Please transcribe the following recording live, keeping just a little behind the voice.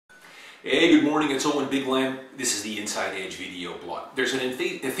Hey, good morning, it's Owen, Bigland. This is the Inside Edge video blog. There's a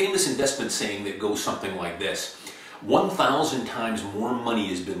famous investment saying that goes something like this. 1,000 times more money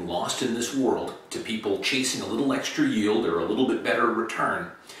has been lost in this world to people chasing a little extra yield or a little bit better return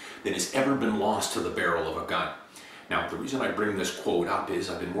than has ever been lost to the barrel of a gun. Now, the reason I bring this quote up is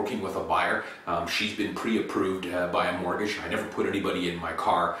I've been working with a buyer. She's been pre-approved by a mortgage. I never put anybody in my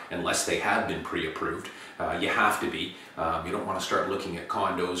car unless they have been pre-approved. You have to be. You don't want to start looking at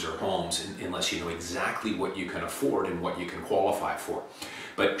condos or homes unless you know exactly what you can afford and what you can qualify for.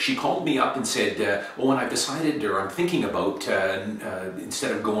 But she called me up and said, Owen, I've decided, or I'm thinking about,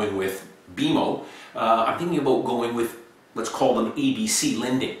 instead of going with BMO, I'm thinking about going with, let's call them ABC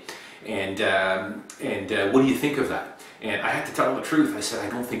lending. And what do you think of that? And I had to tell her the truth. I said, I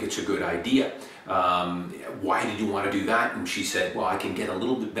don't think it's a good idea. Why did you want to do that? And she said, well, I can get a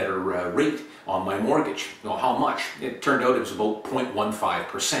little bit better rate on my mortgage. Well, how much? It turned out it was about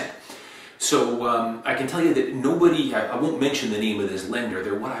 0.15%. So I can tell you that nobody, I won't mention the name of this lender,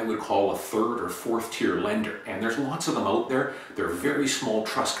 they're what I would call a third or fourth tier lender. And there's lots of them out there. They're very small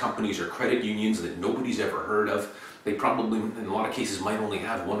trust companies or credit unions that nobody's ever heard of. They probably, in a lot of cases, might only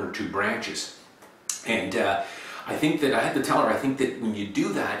have 1 or 2 branches. And I think that I had to tell her, I think that when you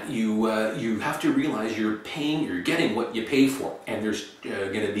do that, you have to realize you're getting what you pay for. And there's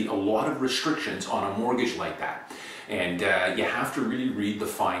going to be a lot of restrictions on a mortgage like that. And you have to really read the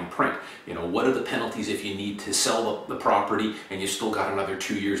fine print. You know, what are the penalties if you need to sell the property and you still got another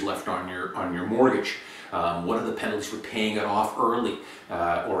 2 years left on your mortgage? What are the penalties for paying it off early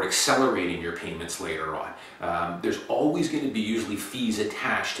or accelerating your payments later on? There's always going to be usually fees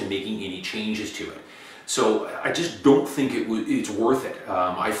attached to making any changes to it. So I just don't think it's worth it.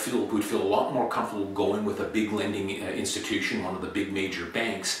 I would feel a lot more comfortable going with a big lending institution, one of the big major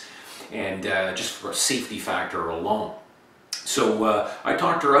banks, and just for a safety factor alone. So I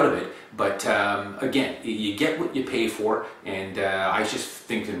talked her out of it, but again, you get what you pay for, and I just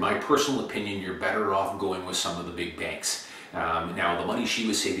think, in my personal opinion, you're better off going with some of the big banks. Now, the money she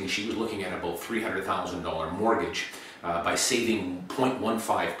was saving, she was looking at about $300,000 mortgage. By saving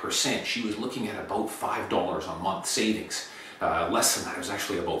 0.15%, she was looking at about $5 a month savings. Less than that, it was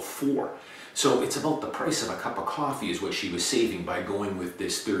actually about $4. So it's about the price of a cup of coffee is what she was saving by going with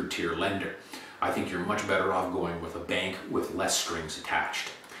this third-tier lender. I think you're much better off going with a bank with less strings attached.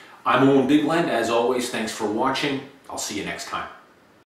 I'm Owen Bigland. As always, thanks for watching. I'll see you next time.